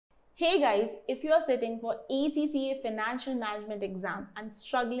Hey guys, if you are sitting for ACCA Financial Management exam and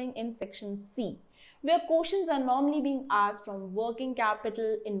struggling in section C, where questions are normally being asked from working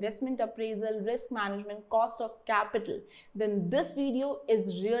capital, investment appraisal, risk management, cost of capital, then this video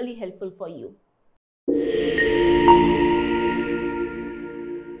is really helpful for you.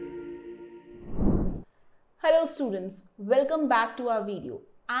 Hello students, welcome back to our video.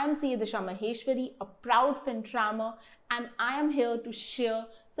 I am CA Disha Maheshwari, a proud FinTrammer, and I am here to share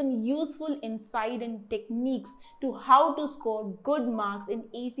some useful insight and techniques to how to score good marks in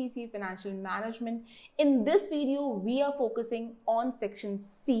ACCA Financial Management. In this video, we are focusing on section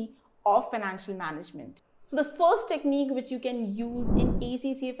C of Financial Management. So the first technique which you can use in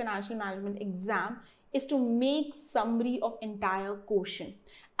ACCA Financial Management exam is to make summary of entire question.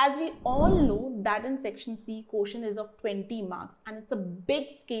 As we all know that in section C, question is of 20 marks and it's a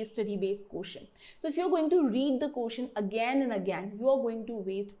big case study based question. So if you're going to read the question again and again, you are going to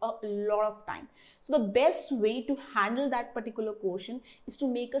waste a lot of time. So the best way to handle that particular question is to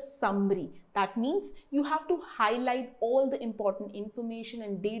make a summary. That means you have to highlight all the important information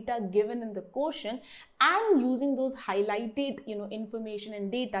and data given in the question, and using those highlighted information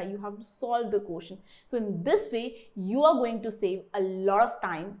and data, you have to solve the question. So in this way, you are going to save a lot of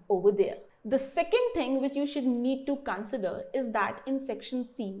time over there. The second thing which you should need to consider is that in section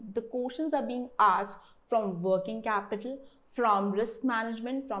C, the questions are being asked from working capital, from risk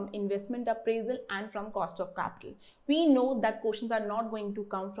management, from investment appraisal, and from cost of capital. We know that questions are not going to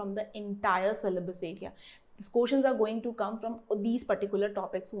come from the entire syllabus area. These questions are going to come from these particular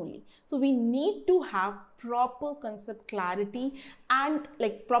topics only. So we need to have proper concept clarity, and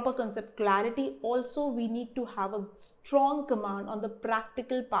also we need to have a strong command on the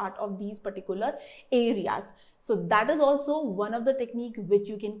practical part of these particular areas. So that is also one of the techniques which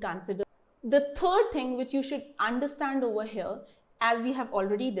you can consider. The third thing which you should understand over here, as we have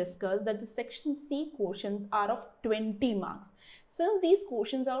already discussed, that the section C questions are of 20 marks. Since these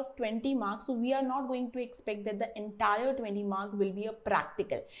questions are of 20 marks, so we are not going to expect that the entire 20 marks will be a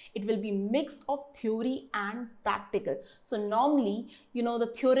practical. It will be mix of theory and practical. So normally,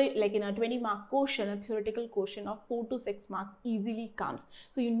 the theory, like in a 20-mark question, a theoretical question of 4 to 6 marks easily comes.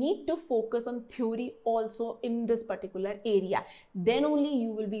 So you need to focus on theory also in this particular area. Then only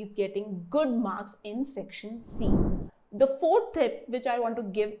you will be getting good marks in section C. The fourth tip which I want to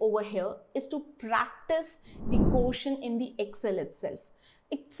give over here is to practice the question in the Excel itself.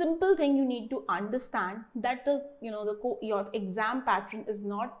 It's a simple thing you need to understand that your exam pattern is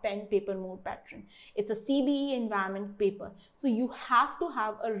not pen paper mode pattern. It's a CBE environment paper. So you have to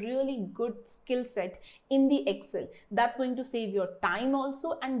have a really good skill set in the Excel. That's going to save your time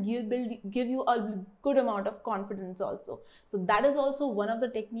also and give you a good amount of confidence also. So that is also one of the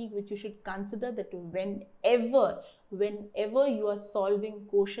techniques which you should consider, that whenever you are solving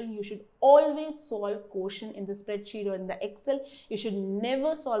question, you should always solve question in the spreadsheet or in the Excel. You should never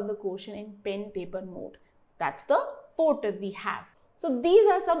solve the question in pen paper mode. That's the fourth tip we have. So these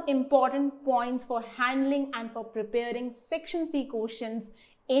are some important points for handling and for preparing section C questions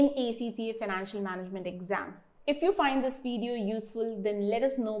in ACCA Financial Management exam. If you find this video useful, then let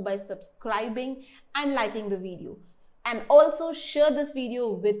us know by subscribing and liking the video. And also share this video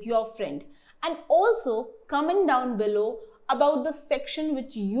with your friend. And also comment down below about the section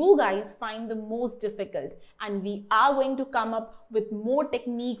which you guys find the most difficult, and we are going to come up with more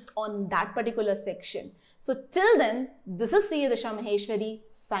techniques on that particular section. So till then, this is CA Disha Maheshwari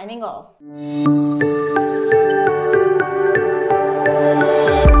signing off.